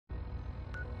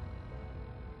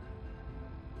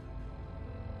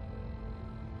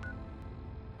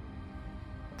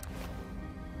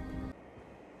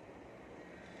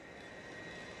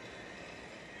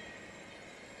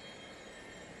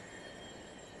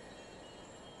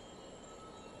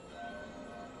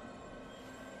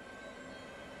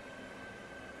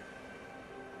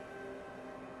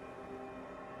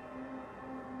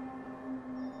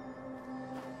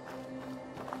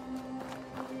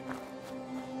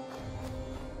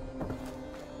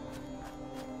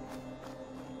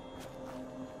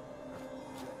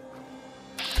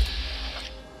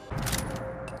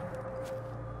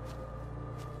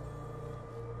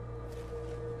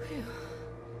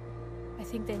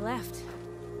think they left.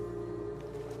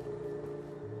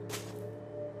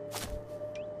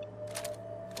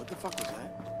 What the fuck was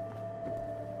that?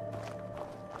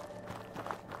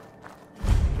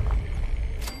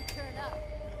 Turn up.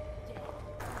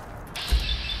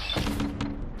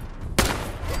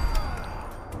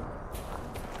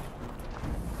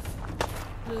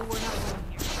 Blue, we're not going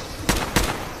here.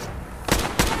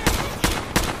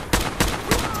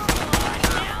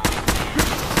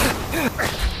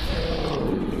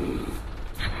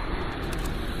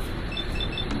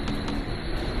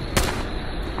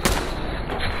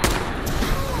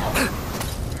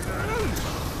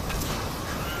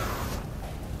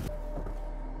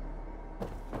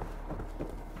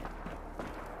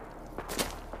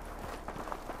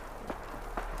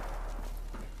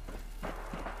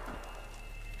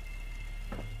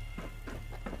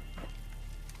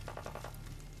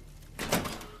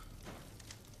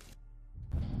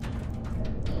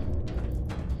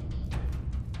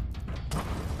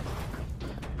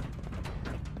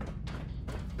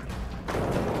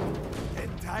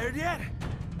 Tired yet?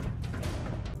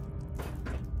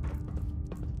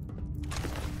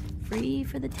 Free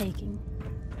for the taking.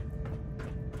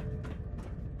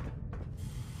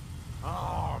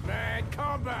 Oh man,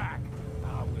 come back!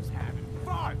 I was having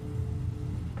fun!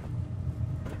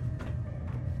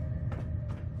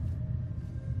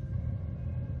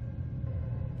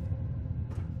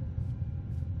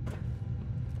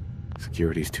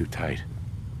 Security's too tight.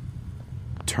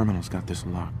 Terminal's got this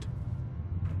locked.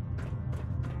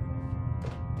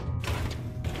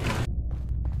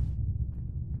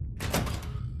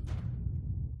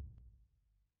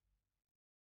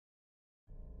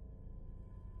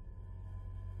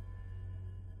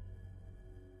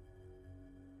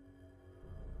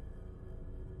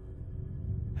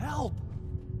 Help!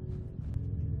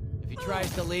 If he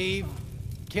tries to leave,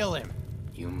 kill him.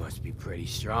 You must be pretty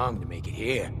strong to make it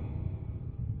here.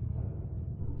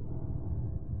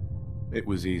 It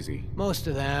was easy. Most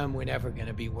of them were never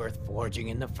gonna be worth forging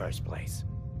in the first place.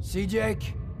 See,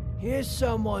 Jake? Here's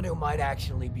someone who might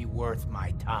actually be worth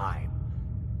my time.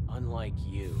 Unlike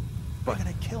you. They're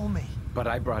gonna kill me. But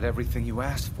I brought everything you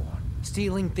asked for.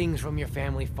 Stealing things from your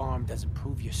family farm doesn't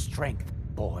prove your strength,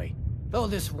 boy. Though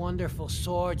this wonderful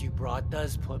sword you brought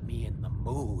does put me in the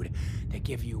mood to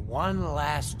give you one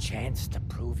last chance to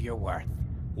prove your worth.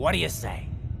 What do you say?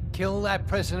 Kill that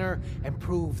prisoner and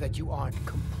prove that you aren't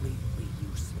completely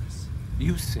useless.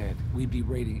 You said we'd be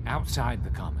raiding outside the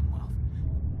Commonwealth.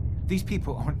 These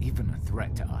people aren't even a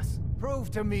threat to us.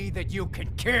 Prove to me that you can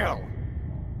kill.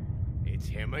 It's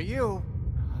him or you.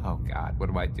 Oh God, what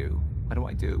do I do? What do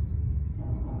I do?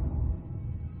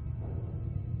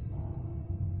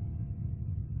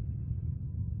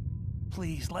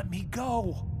 Please let me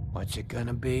go. What's it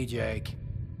gonna be, Jake?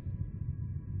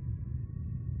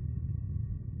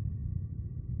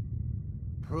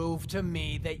 Prove to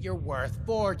me that you're worth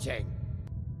forging.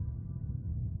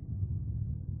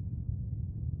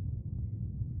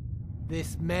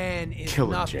 This man is Kill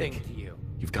him, nothing Jake. to you.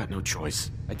 You've got no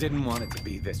choice. I didn't want it to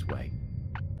be this way.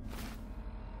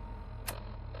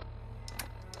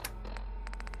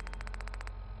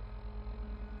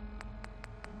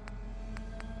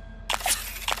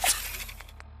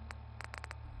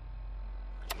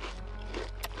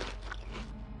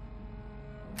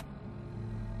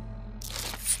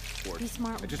 Be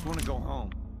smart. I just want to go home.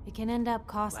 It can end up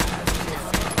costing.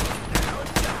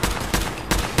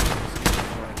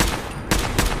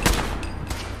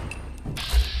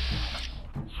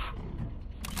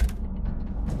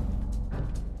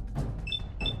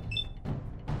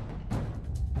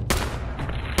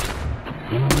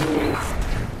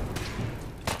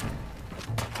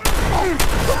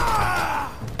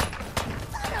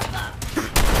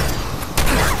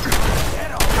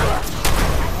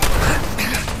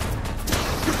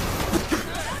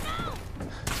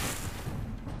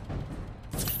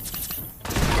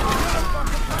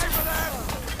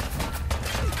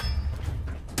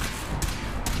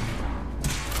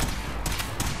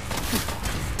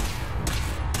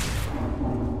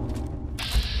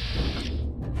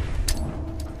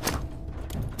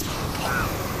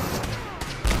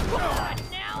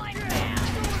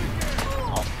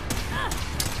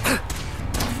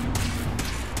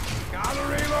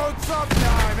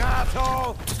 Sometime,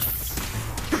 asshole!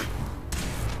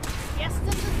 Guess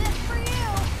this is it for you.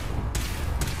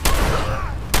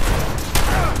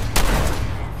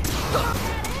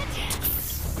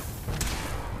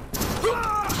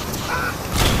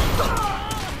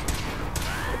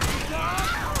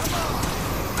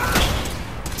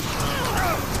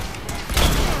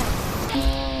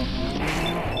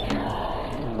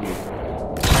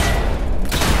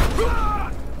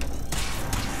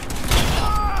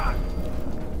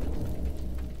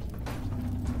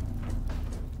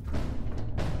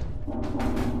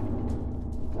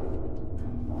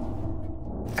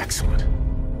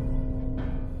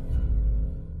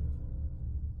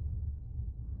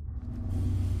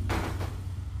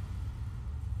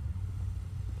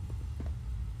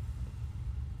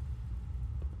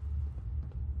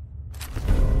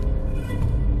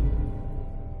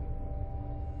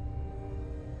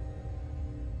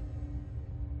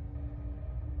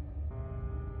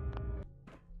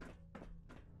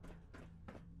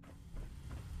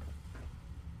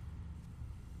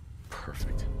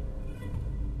 Perfect.